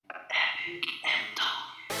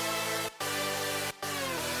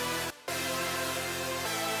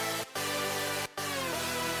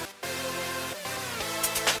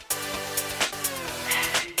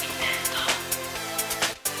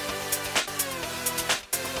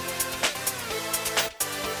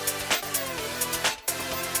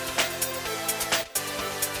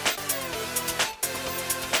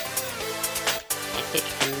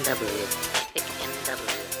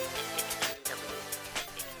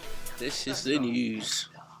This is the news.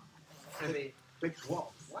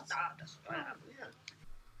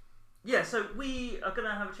 Yeah, so we are going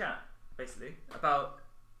to have a chat, basically, about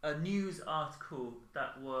a news article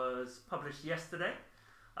that was published yesterday.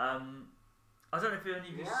 I don't know if any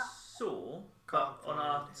of you saw, but on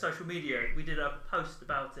our social media, we did a post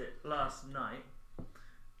about it last night.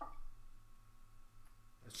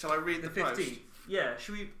 Shall I read the 15th. post? Yeah,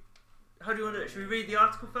 should we... How do you want to do it? Should we read the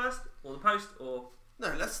article first, or the post, or...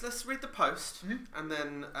 No, let's read the post, and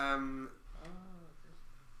then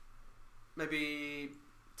maybe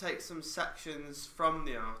take some sections from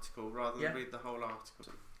the article rather than read the whole article.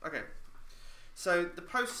 Okay, so the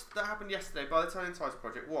post that happened yesterday by the Turning Tides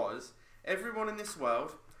Project was: everyone in this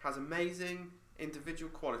world has amazing individual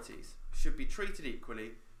qualities, should be treated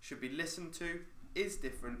equally, should be listened to, is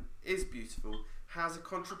different, is beautiful, has a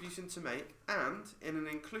contribution to make, and in an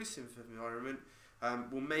inclusive environment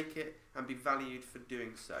will make it and be valued for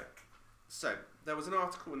doing so. So, there was an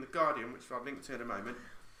article in The Guardian, which I'll link to in a moment,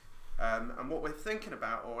 and what we're thinking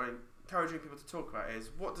about, or encouraging people to talk about,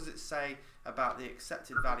 is what does it say about the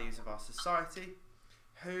accepted values of our society?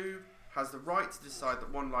 Who has the right to decide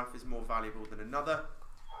that one life is more valuable than another?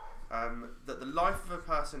 That the life of a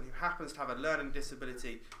person who happens to have a learning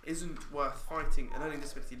disability isn't worth fighting, a learning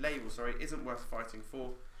disability label, isn't worth fighting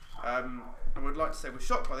for. And we'd like to say we're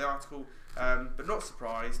shocked by the article, but not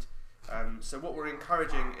surprised. So what we're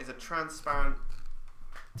encouraging is a transparent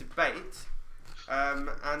debate,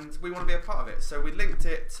 and we want to be a part of it. So we linked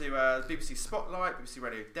it to BBC Spotlight, BBC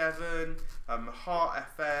Radio Devon, Heart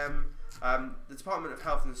FM, the Department of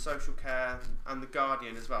Health and Social Care, and The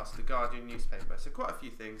Guardian as well, so The Guardian newspaper. So quite a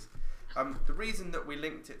few things. The reason that we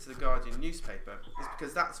linked it to The Guardian newspaper is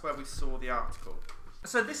because that's where we saw the article.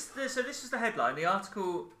 So this is the headline. The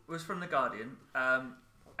article was from The Guardian, and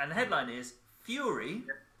the headline is "Fury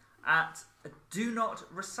at Do Not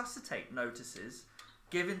Resuscitate notices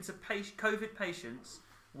given to COVID patients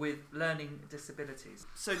with learning disabilities."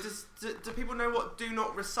 So do people know what "do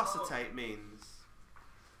not resuscitate" means?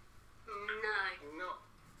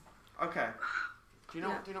 No. Okay. Do you know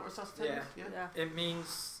what "do not resuscitate" means? Yeah. It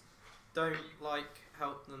means don't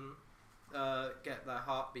help them get their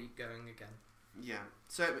heartbeat going again. Yeah.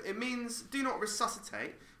 So it means "do not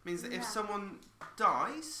resuscitate" means that if someone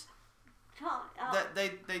dies, that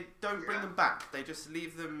they don't bring them back. They just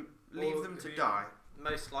leave them to die.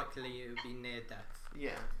 Most likely it would be near death.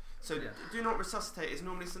 Yeah. So "do not resuscitate" is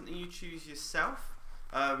normally something you choose yourself.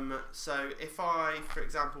 So if I, for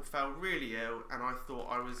example, fell really ill and I thought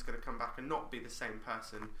I was going to come back and not be the same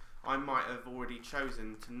person, I might have already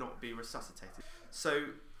chosen to not be resuscitated.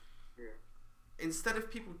 So instead of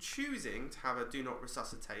people choosing to have a "do not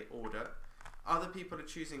resuscitate" order, other people are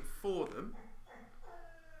choosing for them,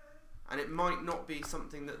 and it might not be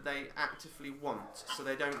something that they actively want, so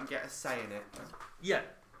they don't get a say in it. Yeah.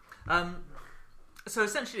 So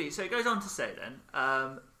essentially, it goes on to say then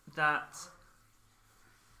that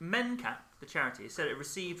MenCap, the charity, said it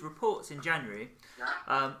received reports in January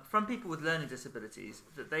from people with learning disabilities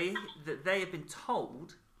that they have been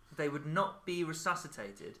told they would not be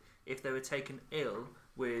resuscitated if they were taken ill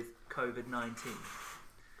with COVID-19.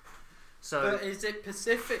 So, but is it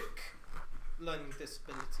specific learning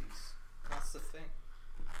disabilities? That's the thing.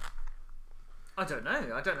 I don't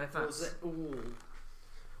know. I don't know if that's... Or is it all?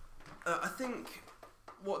 I think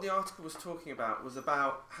what the article was talking about was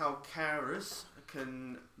about how carers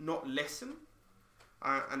can not listen,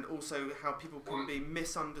 and also how people can be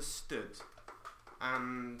misunderstood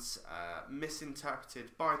and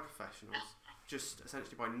misinterpreted by professionals, just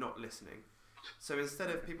essentially by not listening. So instead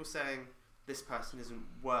of people saying this person isn't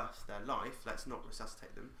worth their life, let's not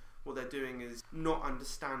resuscitate them, what they're doing is not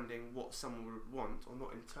understanding what someone would want, or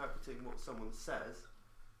not interpreting what someone says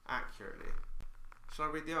accurately. Shall I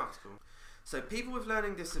read the article? So people with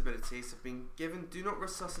learning disabilities have been given "do not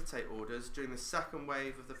resuscitate" orders during the second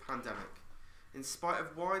wave of the pandemic, in spite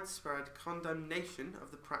of widespread condemnation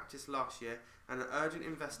of the practice last year and an urgent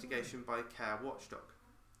investigation by a care watchdog.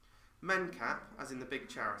 MenCap, as in the big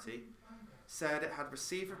charity, said it had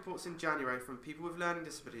received reports in January from people with learning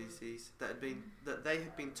disabilities that they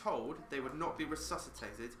had been told they would not be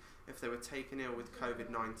resuscitated if they were taken ill with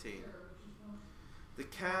COVID-19. The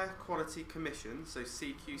Care Quality Commission, so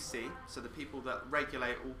CQC, so the people that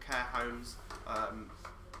regulate all care homes and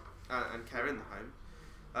care in the home,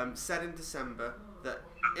 said in December that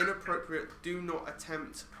inappropriate do not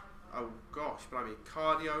attempt,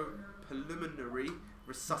 cardiopulmonary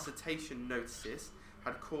resuscitation notices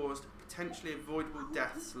had caused potentially avoidable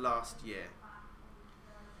deaths last year.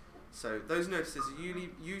 So those notices are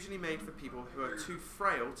usually made for people who are too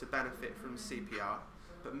frail to benefit from CPR,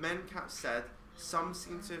 but MenCap said some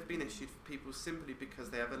seem to have been issued for people simply because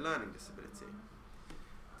they have a learning disability.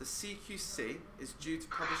 The CQC is due to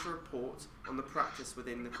publish a report on the practice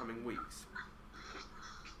within the coming weeks.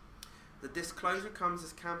 The disclosure comes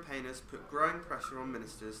as campaigners put growing pressure on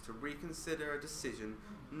ministers to reconsider a decision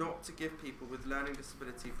not to give people with learning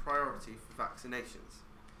disability priority for vaccinations.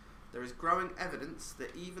 There is growing evidence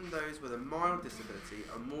that even those with a mild disability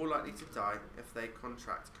are more likely to die if they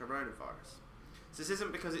contract coronavirus. So this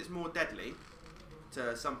isn't because it's more deadly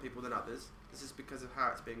to some people than others, this is because of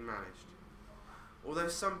how it's being managed. Although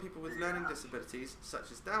some people with learning disabilities,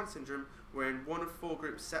 such as Down syndrome, were in one of 4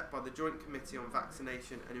 groups set by the Joint Committee on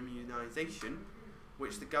Vaccination and Immunisation,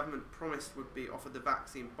 which the government promised would be offered the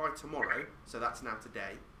vaccine by tomorrow, so that's now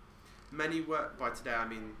today. Many were, by today I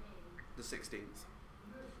mean the 16th.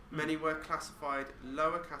 Many were classified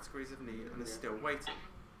lower categories of need and are still waiting.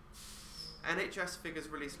 NHS figures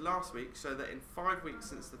released last week show that in 5 weeks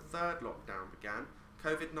since the 3rd lockdown began,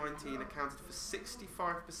 COVID-19 accounted for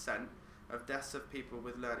 65% of deaths of people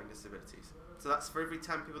with learning disabilities. So that's for every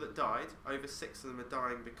 10 people that died, over 6 of them are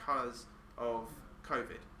dying because of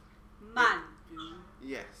COVID. Man.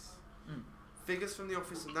 Yes. Figures from the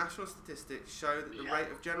Office of National Statistics show that the rate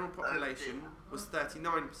of general population was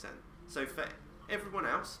 39%. So for everyone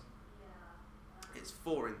else, it's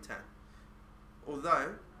 4 in 10.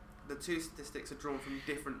 Although the two statistics are drawn from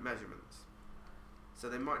different measurements, so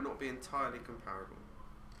they might not be entirely comparable.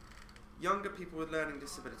 Younger people with learning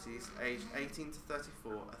disabilities aged 18 to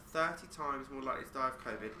 34 are 30 times more likely to die of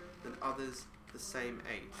COVID than others the same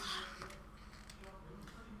age.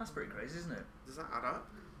 That's pretty crazy, isn't it? Does that add up?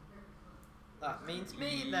 That means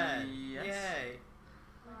me then. Yes. Yay.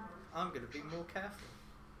 I'm going to be more careful.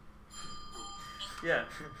 Yeah.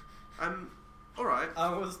 Alright.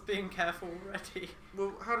 I was being careful already.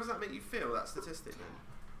 Well, how does that make you feel, that statistic then?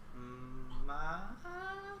 Mad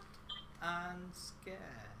and scared.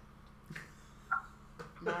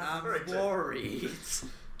 Mad. Very I'm good. worried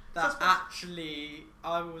that actually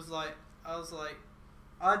I was like,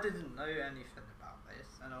 I didn't know anything about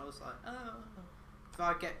this, and I was like, oh, if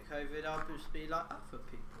I get COVID, I'll just be like other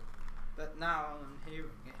people. But now I'm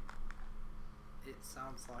hearing it, it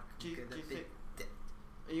sounds like Do you I'm gonna be think- dead.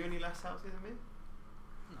 Are you any less healthy than me?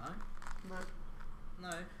 No. No.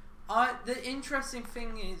 No. The interesting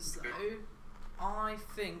thing is though, I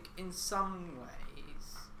think in some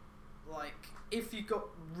ways, like if you got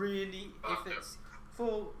really, if it's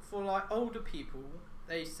for like older people,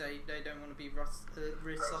 they say they don't want to be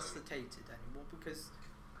resuscitated anymore because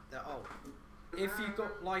they're old. If you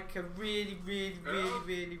got like a really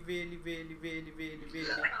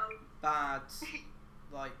bad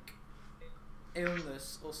like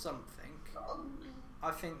illness or something,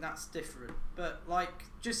 I think that's different. But like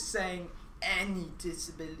just saying any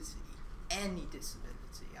disability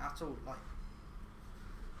at all, like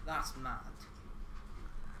that's mad.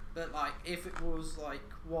 But like if it was like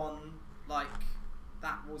one like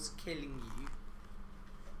that was killing you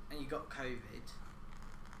and you got COVID,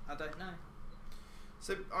 I don't know.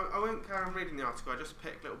 So I won't carry on reading the article, I just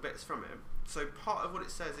picked little bits from it. So part of what it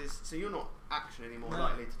says is, so you're not actually any more No.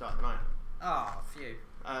 likely to die than I am. Ah, phew.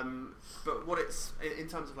 But what it's, in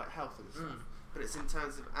terms of like health and stuff, but it's in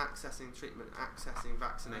terms of accessing treatment, accessing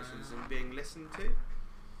vaccinations and being listened to.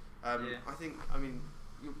 Yeah. I think, I mean,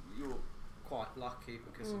 you're Quite lucky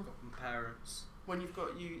because I've got my parents. when you've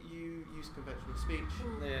got, you use conventional speech,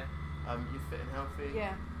 Yeah. you're fit and healthy.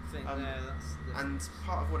 Yeah. I think that's the And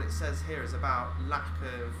part of what it says here is about lack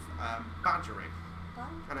of badgering,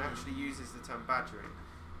 and it actually uses the term badgering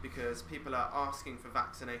because people are asking for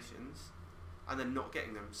vaccinations and then not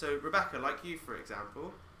getting them. So Rebecca, like you for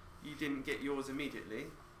example, you didn't get yours immediately.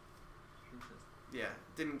 Yeah,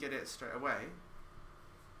 didn't get it straight away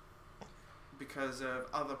because of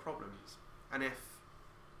other problems. And if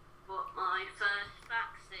What, my first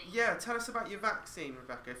vaccine? yeah, tell us about your vaccine,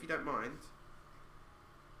 Rebecca, if you don't mind.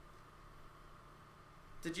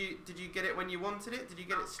 Did you get it when you wanted it? Did you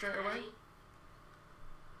get it straight away?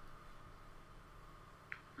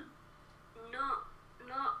 Not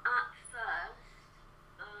at first.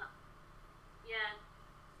 Yeah,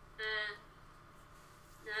 the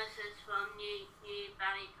nurses from New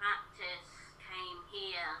Valley Practice came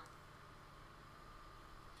here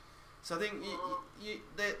So I think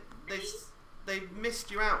they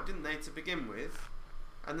missed you out, didn't they, to begin with?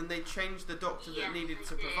 And then they changed the doctor that Yes, needed they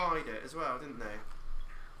to did. provide it as well, didn't they?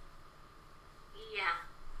 Yeah.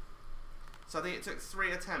 So I think it took 3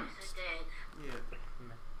 Yes, attempts. I did.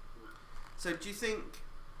 Yeah. So do you think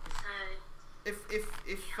So,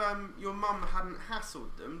 if your mum hadn't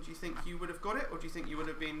hassled them, do you think you would have got it, or do you think you would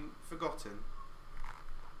have been forgotten?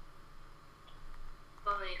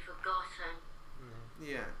 probably forgotten.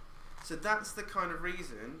 Yeah. So that's the kind of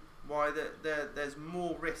reason why there's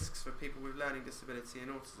more risks for people with learning disability and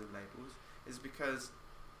autism labels, is because,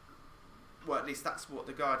 well, at least that's what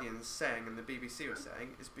the Guardian's saying and the BBC were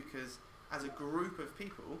saying, is because as a group of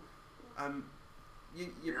people,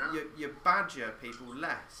 you badger people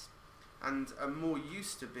less and are more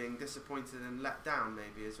used to being disappointed and let down,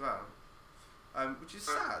 maybe, as well, which is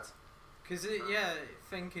sad. Because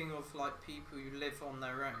thinking of like people who live on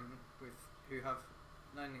their own who have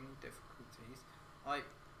learning difficulties, like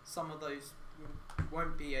some of those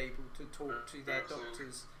won't be able to talk to their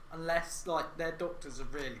doctors unless like their doctors are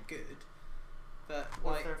really good. But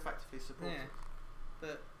Or if like they're effectively supported. yeah,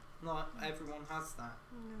 but not everyone has that.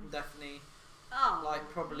 Definitely, Oh, like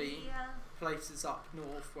probably yeah. places up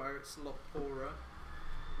north where it's a lot poorer.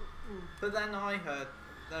 But then I heard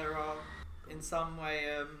there are in some way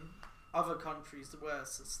other countries the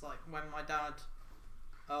worse. It's like when my dad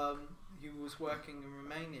he was working in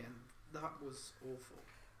Romania, and that was awful,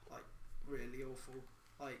 like really awful.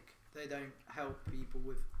 Like they don't help people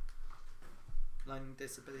with learning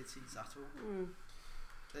disabilities at all.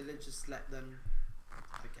 They just let them,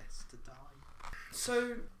 I guess, to die.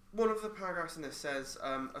 So one of the paragraphs in this says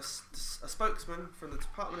a spokesman from the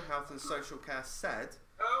Department of Health and Social Care said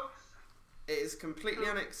it is completely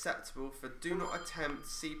unacceptable for do not attempt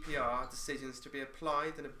CPR decisions to be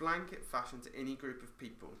applied in a blanket fashion to any group of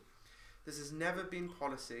people. This has never been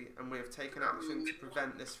policy, and we have taken action to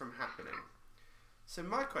prevent this from happening. So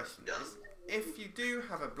my question is, if you do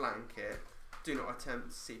have a blanket do not attempt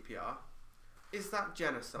CPR, is that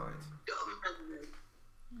genocide?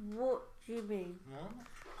 What do you mean? What?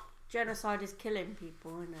 Genocide is killing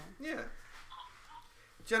people, isn't it? Yeah.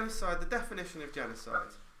 Genocide, the definition of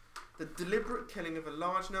genocide: the deliberate killing of a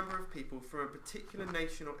large number of people from a particular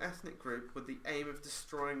nation or ethnic group with the aim of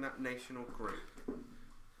destroying that nation or group.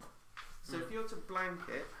 So if you're to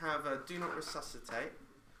blanket have a do not resuscitate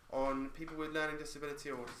on people with learning disability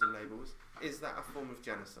or autism labels, is that a form of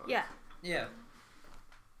genocide? Yeah. Yeah.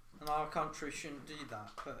 And our country shouldn't do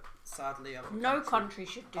that, but sadly other No countries- country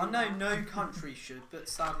should do I know that. no country should, but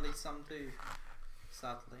sadly some do.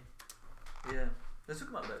 Sadly. Yeah. They're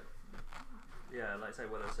talking about that. Yeah, like say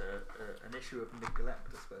whether it's an issue of neglect,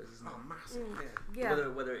 I suppose, isn't it? Oh, massive. Mm. Yeah. Yeah.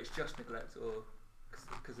 Whether it's just neglect or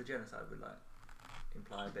because the genocide would like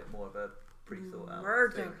imply a bit more of a pre-thought out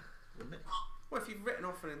Murder. thing, wouldn't it? Well, if you've written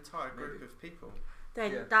off an entire group Maybe. of people.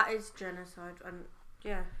 Then Yeah. that is genocide, and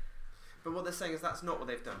yeah. But what they're saying is that's not what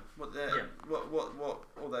they've done. What they're Yeah. what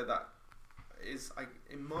although that is,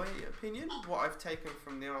 in my opinion, what I've taken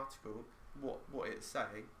from the article, what it's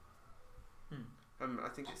saying. I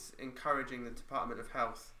think it's encouraging the Department of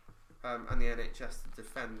Health and the NHS to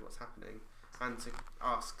defend what's happening and to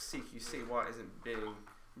ask CQC why it isn't being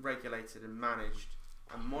regulated and managed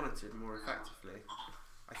and monitored more effectively,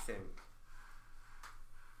 I think.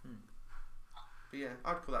 But yeah,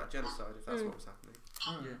 I'd call that a genocide if that's what was happening.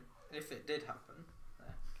 Yeah. If it did happen,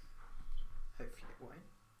 hopefully it won't.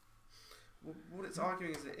 Well, what it's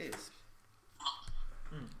arguing is it is.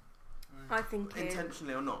 I think it.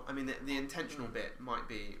 Intentionally or not. I mean, the intentional bit might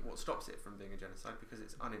be what stops it from being a genocide because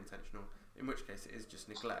it's unintentional, in which case it is just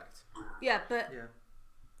neglect. Yeah, but Yeah.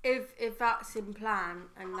 if that's in plan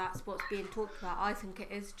and that's what's being talked about, I think it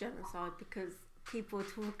is genocide because people are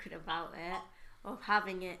talking about it, of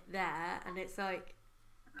having it there, and it's like,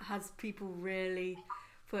 has people really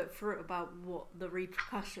thought through about what the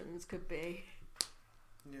repercussions could be?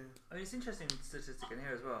 Yeah. I mean, it's interesting statistic in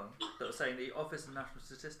here as well that was saying the Office of National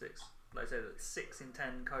Statistics, like I say, that 6 in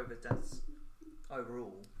 10 COVID deaths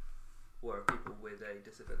overall were people with a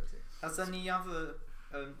disability. Has any other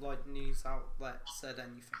like news outlet said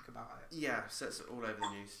anything about it? Yeah, so it's all over the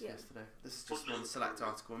news Yeah. yesterday. This is just one select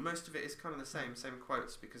article, and most of it is kind of the same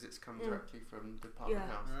quotes because it's come directly from the Department of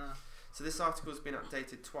Yeah. Health. So this article has been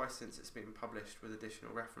updated twice since it's been published with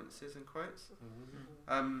additional references and quotes.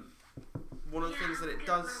 One of the things that it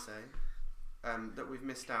does say that we've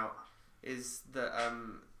missed out is that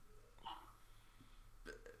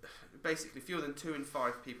basically fewer than 2 in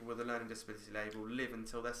 5 people with a learning disability label live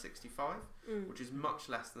until they're 65, which is much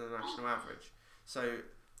less than the national average. So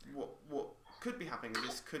what could be happening is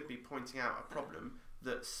this could be pointing out a problem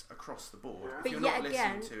that's across the board. If But you're yet not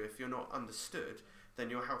again- listened to, if you're not understood, then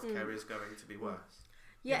your healthcare is going to be worse.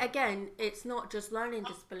 Yeah, again, it's not just learning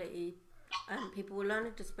disability. People with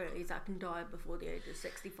learning disabilities that can die before the age of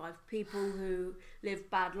 65. People who live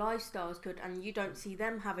bad lifestyles could, and you don't see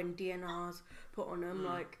them having DNRs put on them,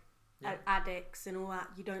 like addicts and all that.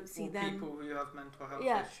 You don't see Or them. people who have mental health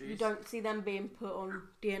Yeah, issues. you don't see them being put on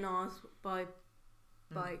DNRs by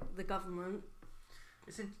the government.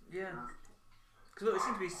 Because what it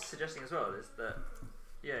seems to be suggesting as well is that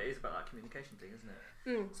it is about that communication thing, isn't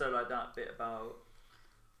it? So like that bit about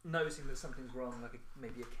noticing that something's wrong, like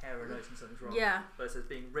maybe a carer noticing something's wrong, Yeah. versus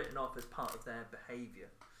being written off as part of their behaviour,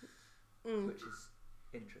 which is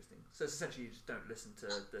interesting. So it's essentially you just don't listen to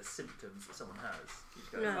the symptoms that someone has. You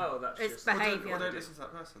just go, No, oh, that's it's just behaviour. Or don't listen to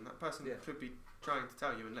that person. That person could be trying to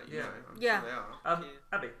tell you and let you Yeah. know. I'm Yeah. sure they are.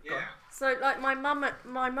 Abby, go on. So, like my mum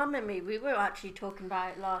and me, we were actually talking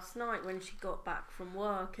about it last night when she got back from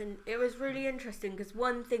work, and it was really interesting because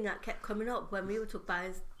one thing that kept coming up when we were talking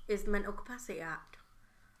about is the Mental Capacity Act.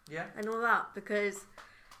 Yeah. And all that, because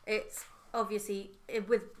it's obviously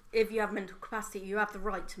if you have mental capacity, you have the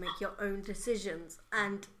right to make your own decisions.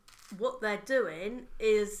 And what they're doing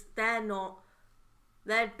is they're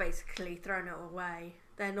basically throwing it away.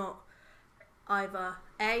 They're not either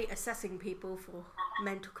A, assessing people for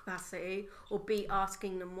mental capacity, or B,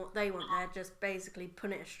 asking them what they want. They're just basically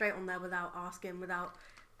putting it straight on there without asking, without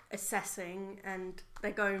assessing, and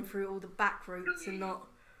they're going through all the back routes and not.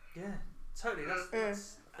 Yeah, totally.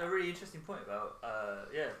 That's a really interesting point about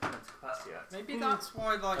Mental Capacity Act. Maybe that's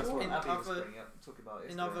why, like, That's what in Abby was other talking about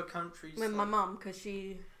in yesterday. other countries, With my like, mum, because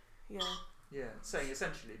she. Yeah, saying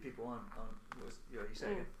essentially people aren't what was you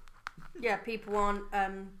saying? Yeah, people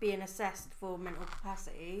aren't being assessed for mental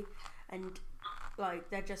capacity, and like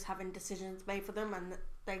they're just having decisions made for them, and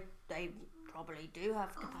they probably do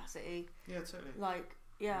have capacity. Yeah, totally. Like,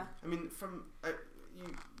 yeah, I mean, from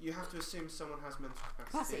you have to assume someone has mental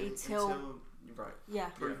capacity Capacity till- right yeah,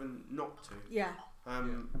 proven not to. yeah.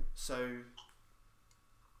 So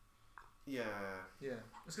yeah. Yeah.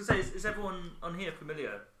 I was going to say, is everyone on here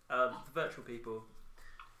familiar? The virtual people,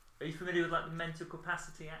 are you familiar with like the Mental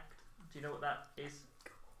Capacity Act? Do you know what that is?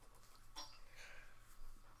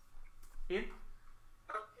 Ian?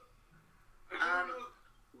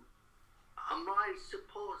 My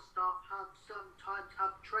support staff sometimes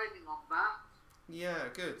have training on that. Yeah,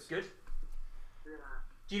 good. Good. Yeah.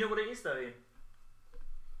 Do you know what it is though, Ian?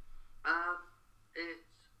 It's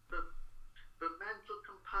the Mental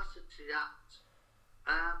Capacity Act.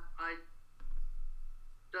 I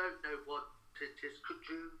don't know what it is. Could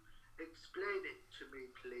you explain it to me,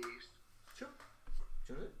 please? Sure.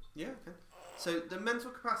 Do you want to? Yeah, okay. So the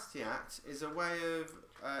Mental Capacity Act is a way of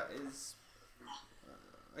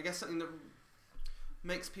I guess something that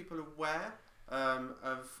makes people aware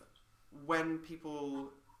of when people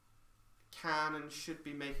can and should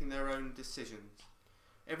be making their own decisions.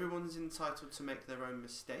 Everyone's entitled to make their own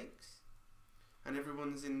mistakes, and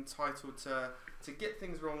everyone's entitled to get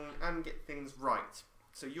things wrong and get things right.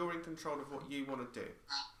 So you're in control of what you want to do.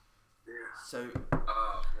 Yeah. So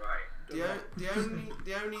Right.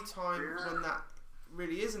 the only time when that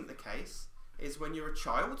really isn't the case is when you're a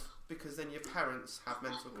child, because then your parents have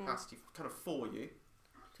mental capacity kind of for you.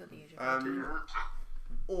 So the usual.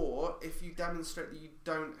 Or if you demonstrate that you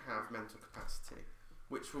don't have mental capacity,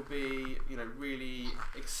 which will be, really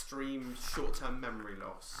extreme short-term memory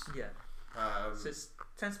loss. Yeah. So it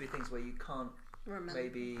tends to be things where you can't Remember.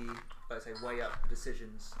 maybe, let's say, weigh up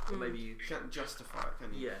decisions, or maybe you. You can't justify it,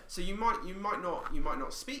 can you? Yeah. So you might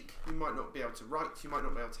not speak, you might not be able to write, you might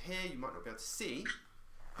not be able to hear, you might not be able to see,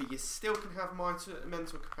 but you still can have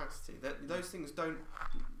mental capacity. Those things don't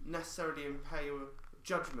necessarily impair your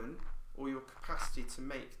judgment or your capacity to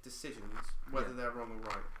make decisions, whether they're wrong or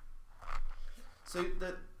right. So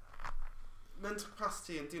the mental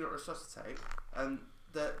capacity and do not resuscitate,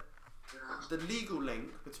 the legal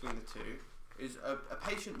link between the two is a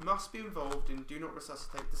patient must be involved in do not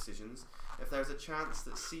resuscitate decisions if there is a chance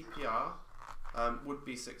that CPR would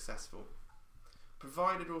be successful,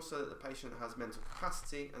 provided also that the patient has mental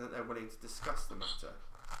capacity and that they're willing to discuss the matter.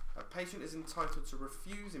 A patient is entitled to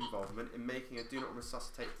refuse involvement in making a do not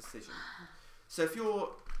resuscitate decision. So if you're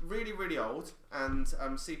really, really old and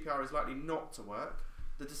CPR is likely not to work,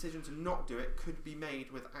 the decision to not do it could be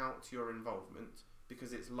made without your involvement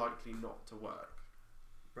because it's likely not to work.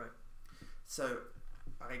 Right. So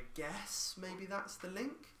I guess maybe that's the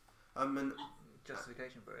link. And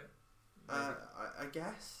Justification for it. I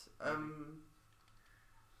guess. I don't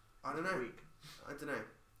know. Weak. I don't know.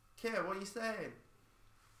 Kia, what are you saying?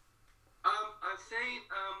 I'm saying,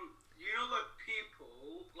 like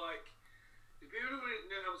people, like people don't really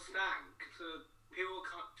understand because people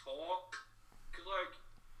can't talk. Because, like,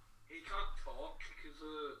 he can't talk because,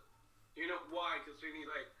 you know why? Because they need,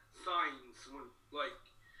 like, signs. Like,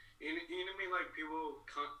 you know what I mean? Like, people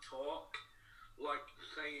can't talk. Like,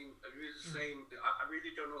 saying, I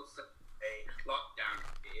really don't know what a lockdown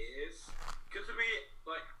is. Because to me,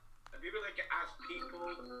 like, people, like, ask people,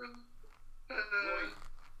 like,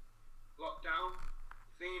 lockdown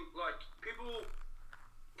thing, like, people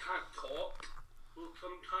can't talk, but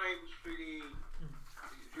sometimes really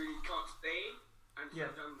can't stay, and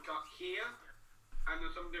sometimes can't hear, and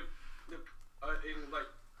there's some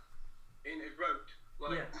in his road,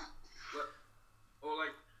 like, or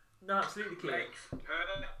like, no, absolutely, kid. Like,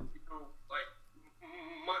 you know, like,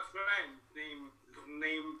 my friend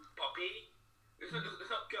named Poppy. It's not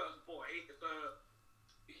girl's boy.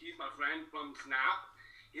 He's my friend from Snap.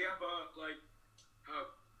 Yeah, but like,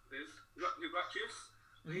 this Ruckus,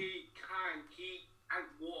 he can't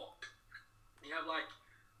walk. He have like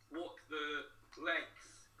walk the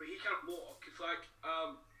legs, but he can't walk. It's like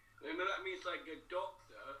you know that means like a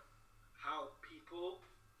doctor. How people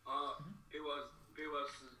it was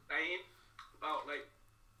saying about like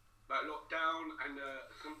lockdown and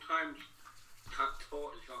sometimes you can't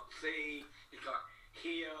talk, you can't see, you can't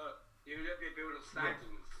hear. You don't be able to stand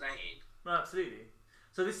and saying. No, absolutely.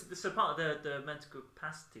 So this is part of the mental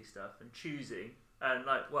capacity stuff and choosing and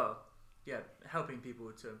helping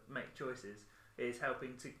people to make choices is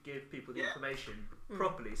helping to give people the information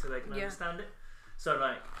properly so they can understand it. So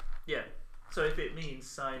so if it means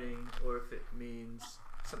signing or if it means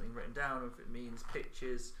something written down or if it means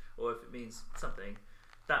pictures or if it means something,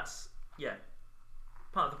 that's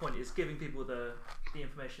part of the point is giving people the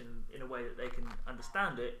information in a way that they can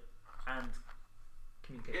understand it and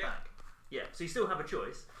communicate back. Yeah, so you still have a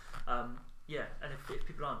choice. And if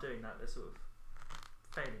people aren't doing that, they're sort of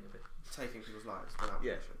failing a bit. Taking people's lives without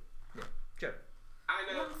permission. Yeah. Joe.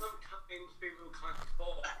 And sometimes people can't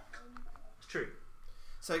talk. It's true.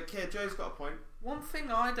 So, Keir, Joe's got a point. One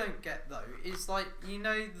thing I don't get though is like, you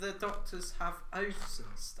know, the doctors have oaths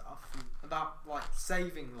and stuff about like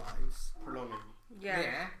saving lives. Prolonging.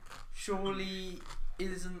 Yeah. Surely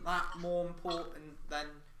isn't that more important than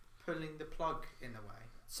pulling the plug in a way?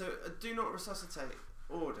 So a do not resuscitate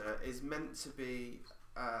order is meant to be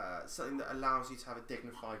something that allows you to have a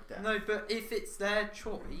dignified death. No, but if it's their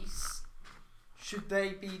choice, should they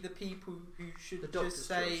be the people who should just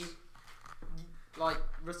say, like,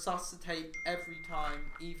 resuscitate every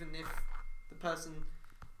time, even if the person,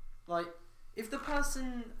 like, if the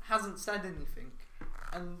person hasn't said anything,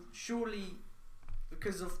 and surely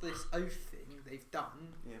because of this oath thing they've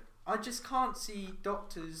done, I just can't see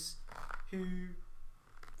doctors who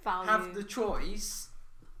have the choice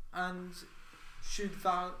and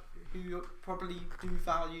who probably do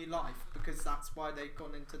value life because that's why they've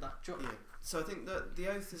gone into that job. Yeah. So I think that the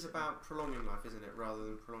oath is about prolonging life, isn't it, rather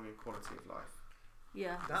than prolonging quality of life.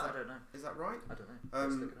 Yeah. I don't know. Is that right? I don't know.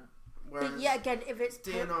 Let's look it up. Whereas again, if it's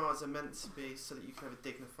DNRs are meant to be so that you can have a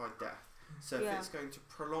dignified death. So if it's going to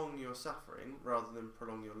prolong your suffering rather than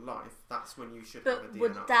prolong your life, that's when you should have a DNR. But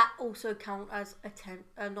would that also count as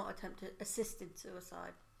assisted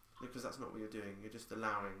suicide? Because that's not what you're doing. You're just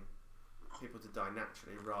allowing people to die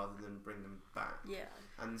naturally rather than bring them back. Yeah.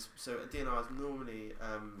 And so a DNR is normally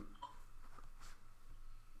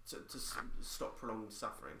to stop prolonged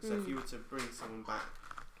suffering. So if you were to bring someone back,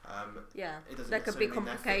 it doesn't there could be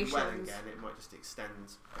complications. Well again, it might just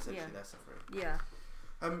extend essentially their suffering. Yeah.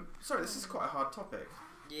 Sorry, this is quite a hard topic.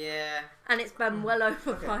 Yeah. And it's been well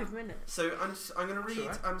over 5 minutes. So I'm going to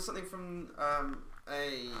read something from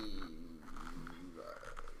a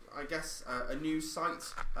news site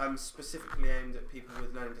specifically aimed at people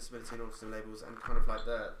with learning disability and autism labels and kind of like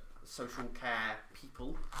the social care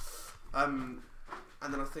people. And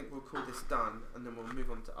then I think we'll call this done, and then we'll move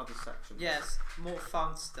on to other sections. Yes, more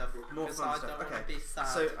fun stuff. More fun stuff. Don't want to be sad.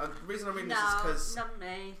 So the reason I'm reading this is because not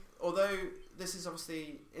me. Although this is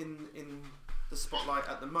obviously in the spotlight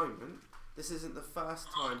at the moment, this isn't the first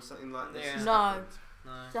time something like this has happened.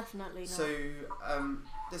 No, definitely not. So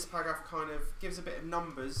this paragraph kind of gives a bit of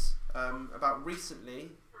numbers about recently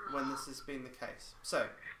when this has been the case. So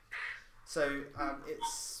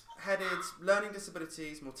it's headed Learning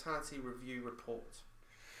Disabilities Mortality Review Report.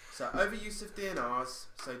 So overuse of DNRs,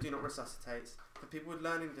 so do not resuscitate, for people with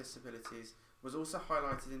learning disabilities was also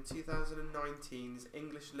highlighted in 2019's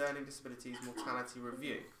English Learning Disabilities Mortality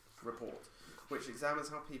Review report, which examines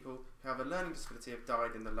how people who have a learning disability have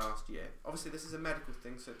died in the last year. Obviously this is a medical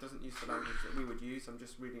thing, so it doesn't use the language that we would use, I'm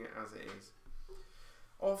just reading it as it is.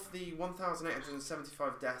 Of the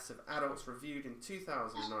 1,875 deaths of adults reviewed in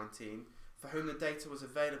 2019, for whom the data was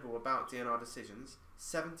available about DNR decisions,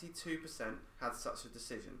 72% had such a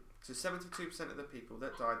decision. So 72% of the people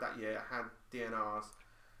that died that year had DNRs.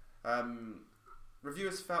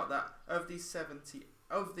 Reviewers felt that of these,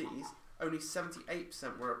 only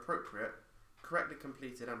 78% were appropriate, correctly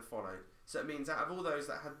completed and followed. So it means out of all those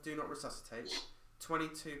that had do not resuscitate,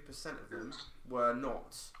 22% of them were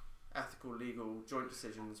not ethical, legal, joint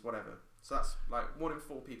decisions, whatever. So that's like 1 in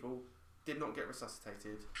 4 people did not get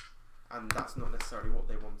resuscitated, and that's not necessarily what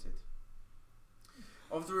they wanted.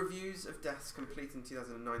 Of the reviews of deaths completed in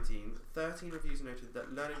 2019, 13 reviews noted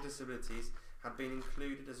that learning disabilities had been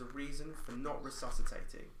included as a reason for not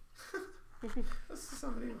resuscitating. That's just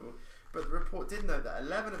unbelievable. But the report did note that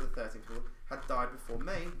 11 of the 13 people had died before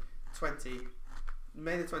May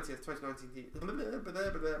the 20th, 2019.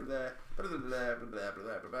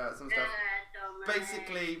 Some stuff.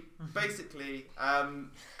 Basically,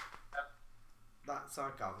 that's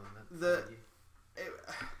our government.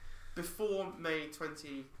 Before May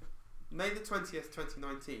the 20th,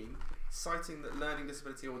 2019, citing that learning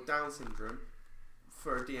disability or Down syndrome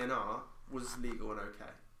for a DNR was legal and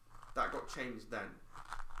okay. That got changed then.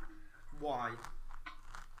 Why?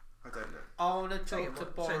 I don't know. I want to talk to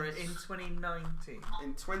Boris. In 2019.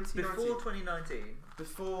 In 2019. Before 2019.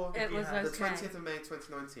 Before it was the okay. 20th of May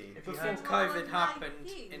 2019. Before COVID happened,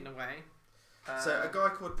 in a way. So a guy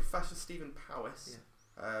called Professor Stephen Powis,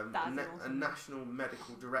 a awesome. national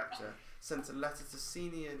medical director, sent a letter to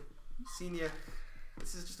senior.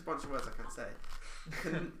 This is just a bunch of words I can't say.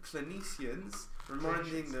 Clinicians,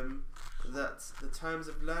 reminding them that the terms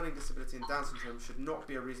of learning disability and Down syndrome should not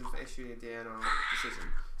be a reason for issuing a DNR decision.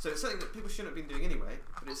 So it's something that people shouldn't have been doing anyway,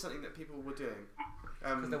 but it's something that people were doing.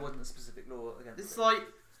 Because there wasn't a specific law against It's it. like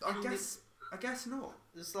I guess not.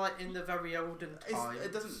 it's like in the very olden times.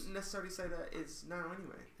 It doesn't necessarily say that it's now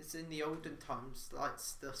anyway. It's in the olden times, like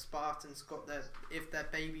the Spartans got if their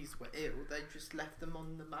babies were ill, they just left them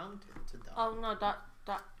on the mountain to die. Oh no, that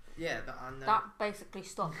Yeah, that I know. that basically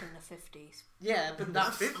stopped in the 50s. Yeah, but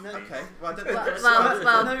that's no, Okay, well I don't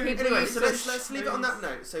Well, know. people Anyway, used so to let's leave it on that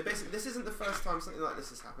note. So basically, this isn't the first time something like this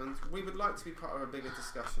has happened. We would like to be part of a bigger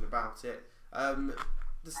discussion about it.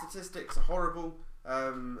 The statistics are horrible.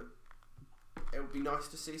 It would be nice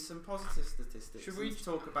to see some positive statistics. Should we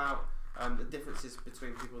talk about the differences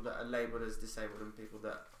between people that are labelled as disabled and people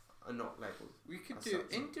that are not labelled? we could as do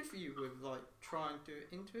such. interview with try and do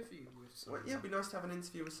an interview with Well, someone. yeah, it'd be nice to have an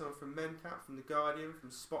interview with someone from MenCat, from The Guardian,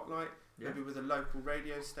 from Spotlight, Yeah. maybe with a local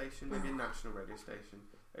radio station, maybe a national radio station.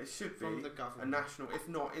 It should be From the a government. national, if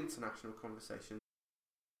not international, conversation.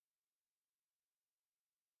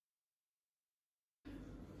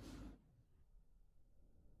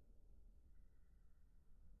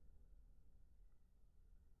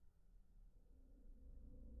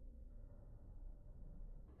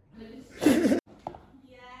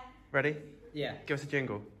 Ready? Yeah. Give us a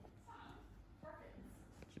jingle. Do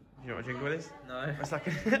you know what a jingle is? No. It's like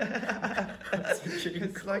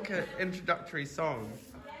it's like an introductory song.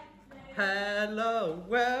 Hello,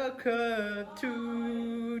 welcome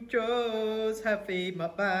to Joe's Happy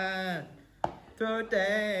Mukbang.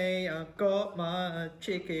 Today I got my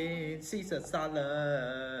chicken Caesar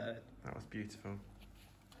salad. That was beautiful.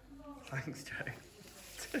 Thanks, Joe.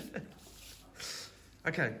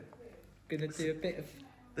 Okay. Gonna do a bit of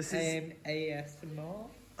This is. ASMR.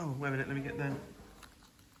 Oh, wait a minute. Let me get down.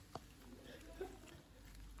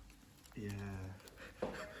 Yeah.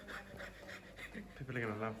 People are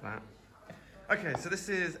gonna love that. Okay, so this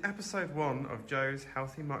is episode 1 of Joe's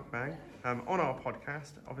Healthy Mukbang on our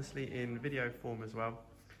podcast, obviously in video form as well.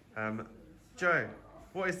 Joe,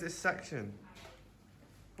 what is this section?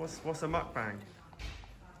 What's a mukbang?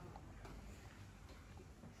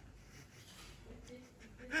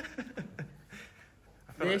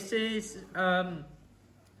 This is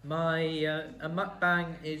my a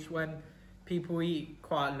mukbang is when people eat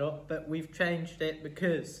quite a lot, but we've changed it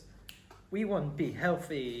because we want to be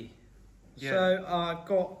healthy. Yeah. So I've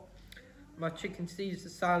got my chicken Caesar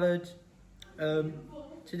salad.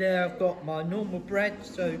 Today I've got my normal bread,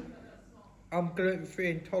 so I'm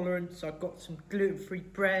gluten-free intolerant, so I've got some gluten-free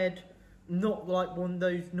bread. Not like one of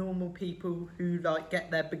those normal people who like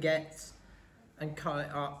get their baguettes and cut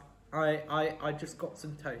it up. I just got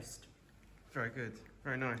some toast. Very good,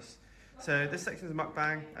 very nice. So this section is a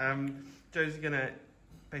mukbang. Joe's gonna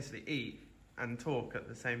basically eat and talk at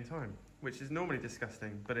the same time, which is normally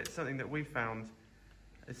disgusting, but it's something that we found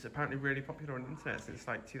is apparently really popular on the internet since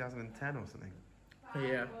like 2010 or something.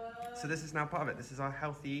 Yeah. So this is now part of it. This is our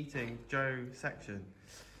healthy eating Joe section.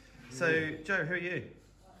 So Joe, who are you?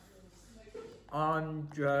 I'm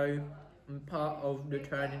Joe. I'm part of the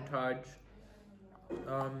Turning Tides.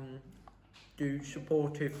 do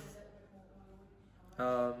supportive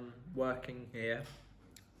working here,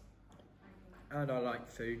 and I like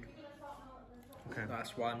food. Okay.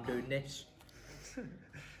 That's why I'm doing this.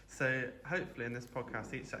 So hopefully in this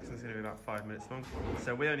podcast, each section is going to be about 5 minutes long.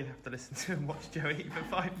 So we only have to listen to and watch Joe eat for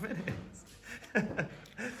 5 minutes.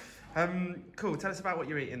 Cool. Tell us about what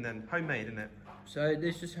you're eating then. Homemade, isn't it? So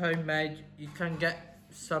this is homemade. You can get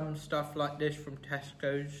some stuff like this from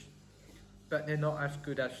Tesco's, but they're not as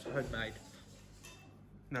good as homemade.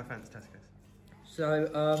 No offence, Tesco's.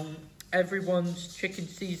 So everyone's chicken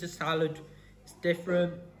Caesar salad is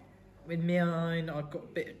different. With mine, I've got a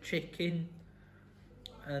bit of chicken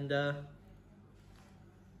and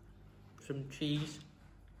some cheese.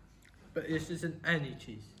 But this isn't any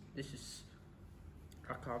cheese. This is,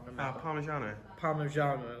 I can't remember. Parmigiano.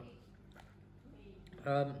 Parmigiano.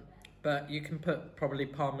 But you can put probably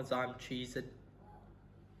Parmesan cheese in.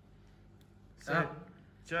 So,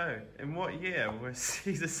 Joe, in what year was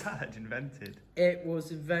Caesar salad invented? It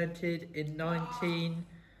was invented in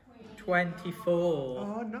 1924.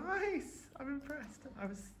 Oh, nice! I'm impressed. I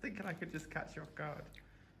was thinking I could just catch you off guard.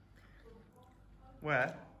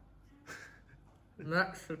 Where?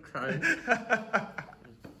 Mexico.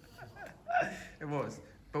 It was.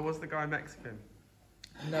 But was the guy Mexican?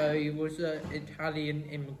 No, he was an Italian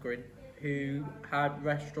immigrant who had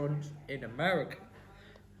restaurants in America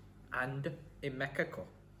and in Mexico.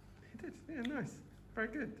 He did. Yeah, nice. Very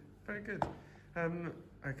good. Very good.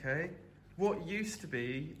 Okay. What used to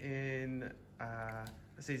be in a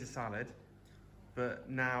Caesar salad, but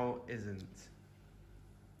now isn't?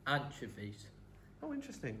 Anchovies. Oh,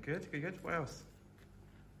 interesting. Good. Good. Good. What else?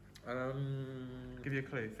 Give you a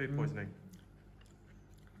clue. Food poisoning.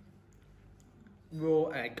 Raw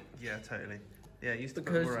egg. Yeah, totally. Yeah, it used to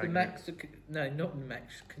Because put raw the egg Mexican, no, not the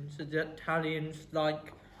Mexicans, the Italians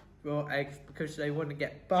like raw eggs because they want to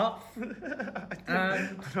get buff, and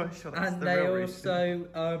I'm not sure that's the they real reason.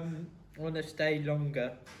 also want to stay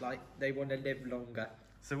longer, like they want to live longer.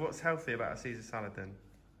 So what's healthy about a Caesar salad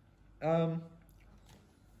then?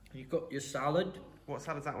 You've got your salad. What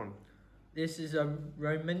salad's that one? This is a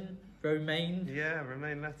romaine Yeah,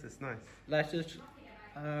 romaine lettuce. Nice. lettuce.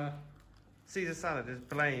 Caesar salad is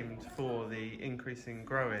blamed for the increasing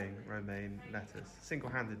growing romaine lettuce,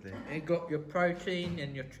 single-handedly. You got your protein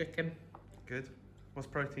and your chicken. Good. What's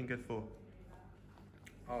protein good for?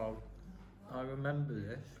 Oh, I remember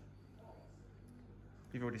this.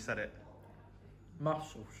 You've already said it.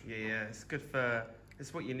 Muscles. Yeah, it's good for...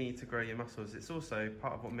 It's what you need to grow your muscles. It's also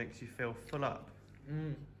part of what makes you feel full up.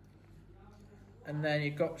 Mm. And then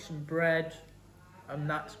you got some bread, and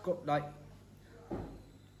that's got like,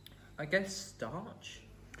 I guess starch.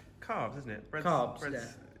 Carbs, isn't it? Carbs,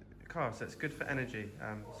 Carbs, so it's good for energy.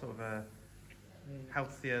 Sort of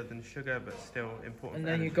healthier than sugar, but still important And for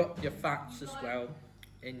then energy. you got your fats as well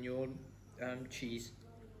in your cheese.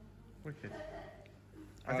 Wicked.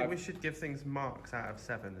 I think we should give things marks out of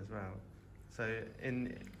 7 as well. So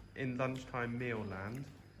in lunchtime meal land,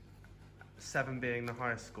 7 being the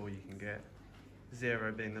highest score you can get,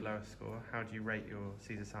 0 being the lowest score. How do you rate your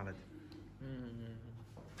Caesar salad?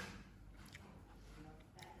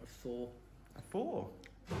 A 4. A 4?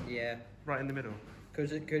 Yeah, Right in the middle.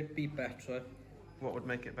 because it could be better. What would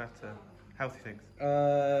make it better? Healthy things.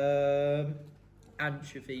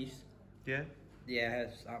 Anchovies. Yeah?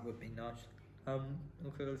 Yes, that would be nice.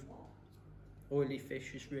 Because oily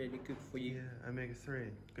fish is really good for you. Yeah, omega-3.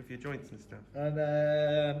 Good for your joints and stuff. And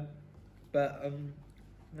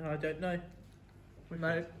no, I don't know.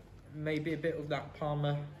 No, maybe a bit of that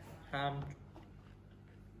Parma hamness,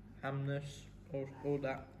 or all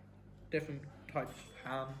that different types of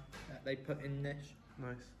ham that they put in this.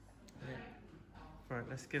 Nice. Yeah. Right,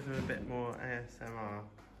 let's give them a bit more ASMR.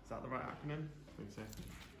 Is that the right acronym? I think so.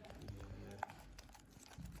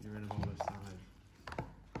 You're in a bowl of salad.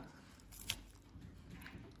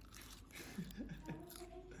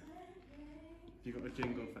 You got a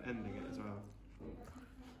jingle for ending it as well.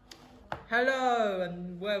 Hello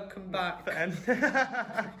and welcome back. For ending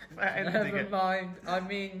Never it. mind. I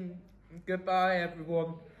mean, goodbye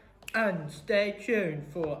everyone, and stay tuned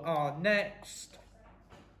for our next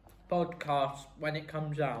podcast when it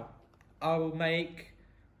comes out. I will make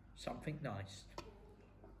something nice.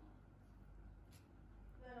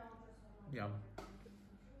 Yum.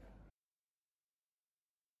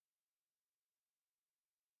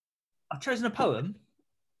 I've chosen a poem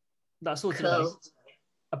that's sort of Cool. like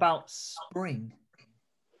about spring,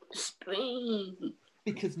 Spring.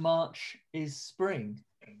 because March is spring.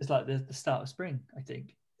 It's like the start of spring, I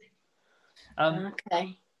think.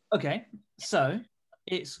 Okay. Okay, so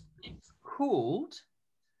it's called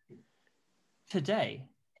Today.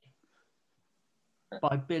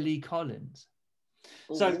 by Billy Collins.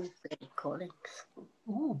 Ooh, So, Billy Collins.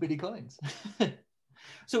 Ooh, Billy Collins.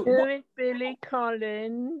 So, Who is Billy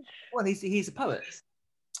Collins? Well, he's a poet.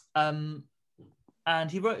 And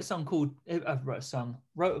he wrote a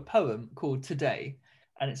poem called Today,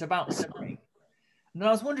 and it's about spring. And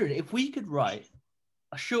I was wondering if we could write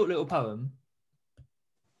a short little poem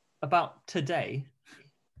about today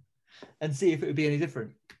and see if it would be any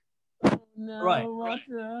different. No, Right.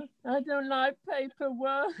 I don't like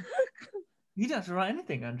paperwork. You don't have to write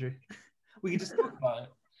anything, Andrew. We can just talk about it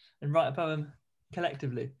and write a poem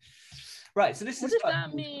collectively. Right, so this What is does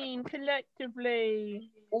that mean,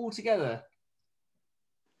 collectively? all together.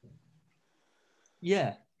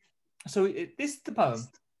 Yeah. So this is the poem.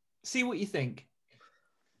 See what you think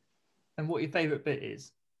and what your favourite bit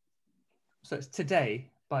is. So it's Today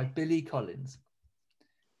by Billy Collins.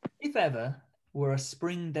 If ever were a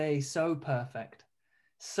spring day so perfect,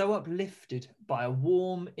 so uplifted by a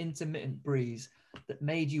warm, intermittent breeze that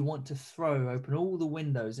made you want to throw open all the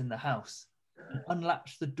windows in the house and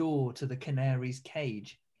unlatch the door to the canary's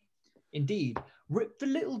cage. Indeed, rip the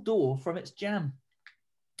little door from its jamb.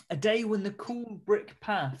 A day when the cool brick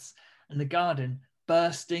paths and the garden,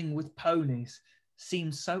 bursting with ponies,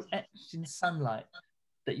 seemed so etched in sunlight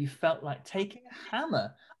that you felt like taking a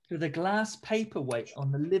hammer to the glass paperweight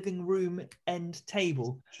on the living room end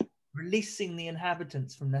table, releasing the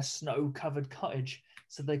inhabitants from their snow-covered cottage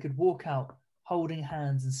so they could walk out holding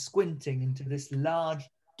hands and squinting into this large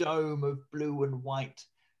dome of blue and white.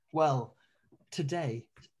 Well, today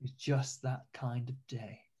is just that kind of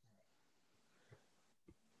day.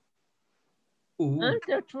 Ooh. I'm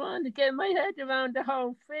still trying to get my head around the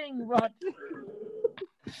whole thing, Rod.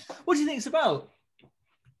 What do you think it's about?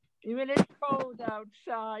 I mean, it's cold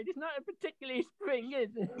outside. It's not a particularly spring,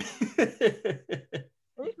 is it?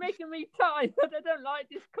 It's making me tired. I don't like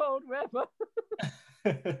this cold weather.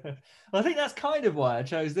 Well, I think that's kind of why I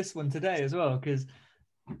chose this one today as well, because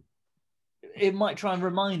it might try and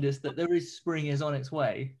remind us that there is spring is on its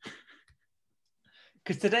way.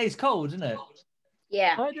 Because today's cold, isn't it?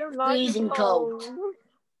 Yeah. I don't like Freezing cold.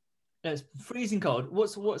 Yeah, it's freezing cold.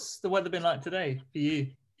 What's the weather been like today for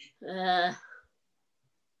you?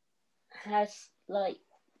 Has like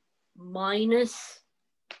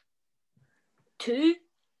 -2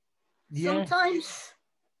 sometimes,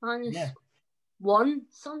 -1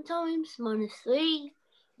 sometimes, -3.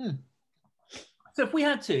 So if we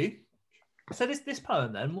had to, so this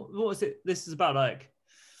poem then, what was it? This is about like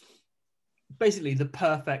basically the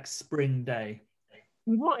perfect spring day.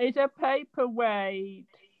 What is a paperweight?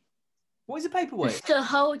 What is a paperweight?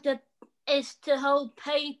 It's to hold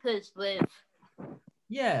papers with.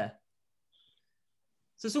 Yeah.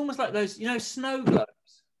 So it's almost like those, snow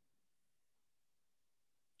globes.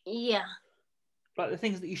 Yeah. Like the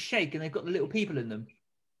things that you shake and they've got the little people in them.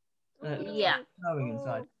 Yeah. Snowing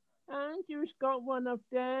inside. Andrew's got one of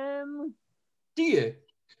them. Do you?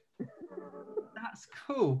 That's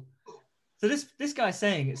cool. So this guy's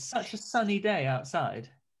saying it's such a sunny day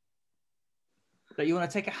outside that you want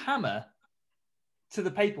to take a hammer to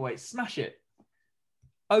the paperweight, smash it,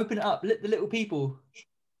 open it up, let the little people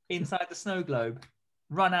inside the snow globe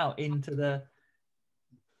run out into the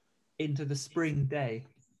spring day.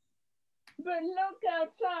 But look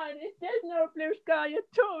outside, there's no blue sky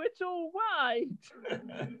at all, it's all white.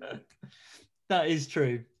 That is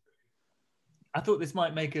true. I thought this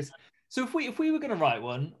might make us... So if we were going to write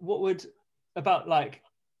one, about like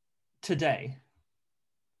today,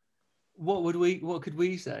 what could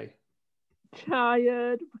we say?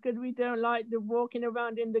 Tired, because we don't like the walking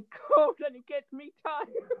around in the cold and it gets me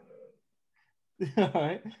tired. All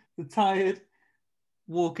right, the tired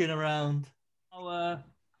walking around.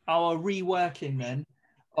 Our reworking then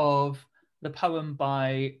of the poem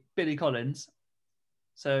by Billy Collins.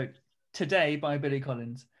 So Today by Billy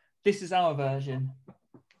Collins. This is our version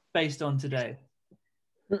based on today.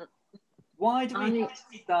 Why do we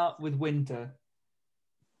have to start with winter?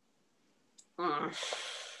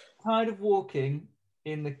 Tired of walking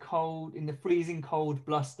in the freezing cold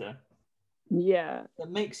bluster. Yeah.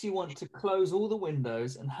 That makes you want to close all the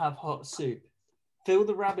windows and have hot soup. Fill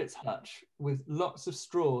the rabbit's hutch with lots of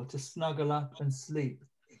straw to snuggle up and sleep.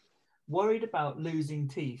 Worried about losing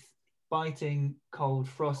teeth, biting cold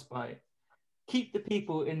frostbite. Keep the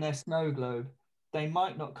people in their snow globe. They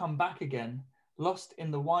might not come back again. Lost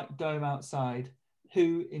in the white dome outside.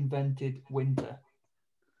 Who invented winter?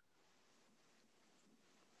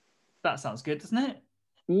 That sounds good, doesn't it?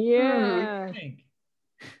 Yeah. What do you think?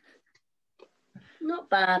 Not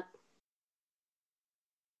bad.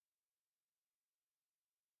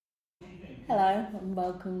 Hello and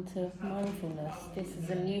welcome to Mindfulness. This is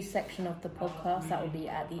a new section of the podcast that will be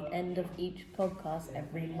at the end of each podcast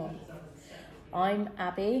every month. I'm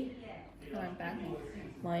Abby. I'm Ben.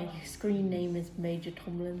 My screen name is Major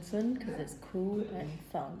Tomlinson because it's cool and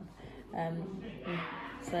fun.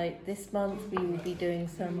 So this month we will be doing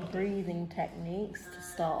some breathing techniques to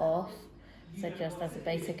start off, so just as a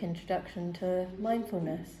basic introduction to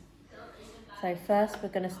mindfulness. So first we're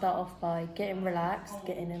going to start off by getting relaxed,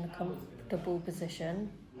 getting in a comfortable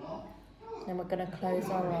position. Then we're going to close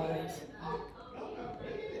our eyes.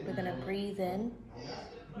 We're going to breathe in,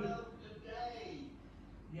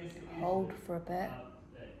 hold for a bit,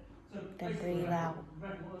 then breathe out.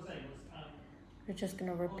 We're just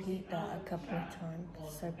going to repeat that a couple of times.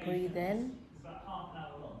 So breathe in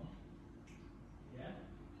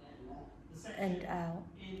and out.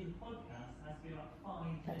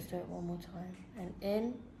 Let's do it one more time. And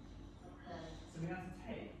in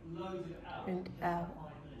and out.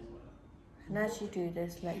 And as you do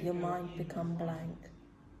this, let your mind become blank.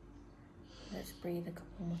 Let's breathe a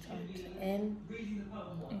couple more times. In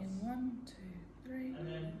 1, 2, 3.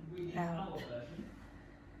 Out.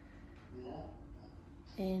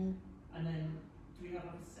 In and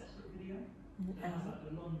out.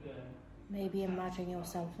 Maybe imagine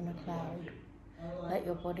yourself in a cloud. Let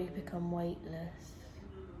your body become weightless.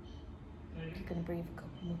 You're going to breathe a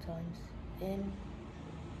couple more times. In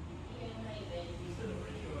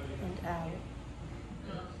and out.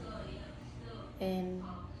 In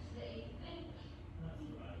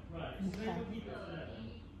and out.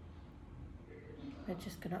 We're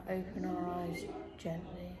just going to open our eyes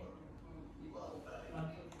gently.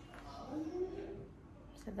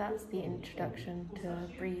 So that's the introduction to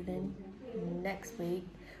breathing. Next week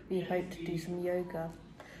we hope to do some yoga.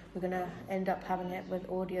 We're going to end up having it with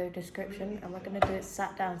audio description, and we're going to do it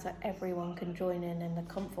sat down so everyone can join in the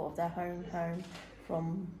comfort of their home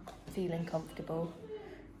from feeling comfortable.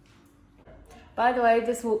 By the way,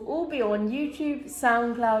 this will all be on YouTube,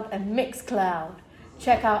 SoundCloud and Mixcloud.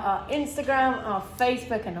 Check out our Instagram, our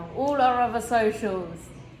Facebook and all our other socials.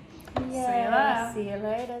 Yeah, see you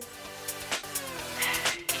later.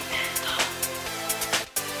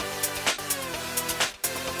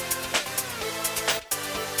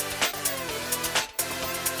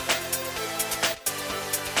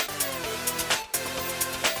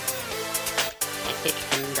 Epic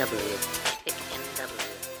NW.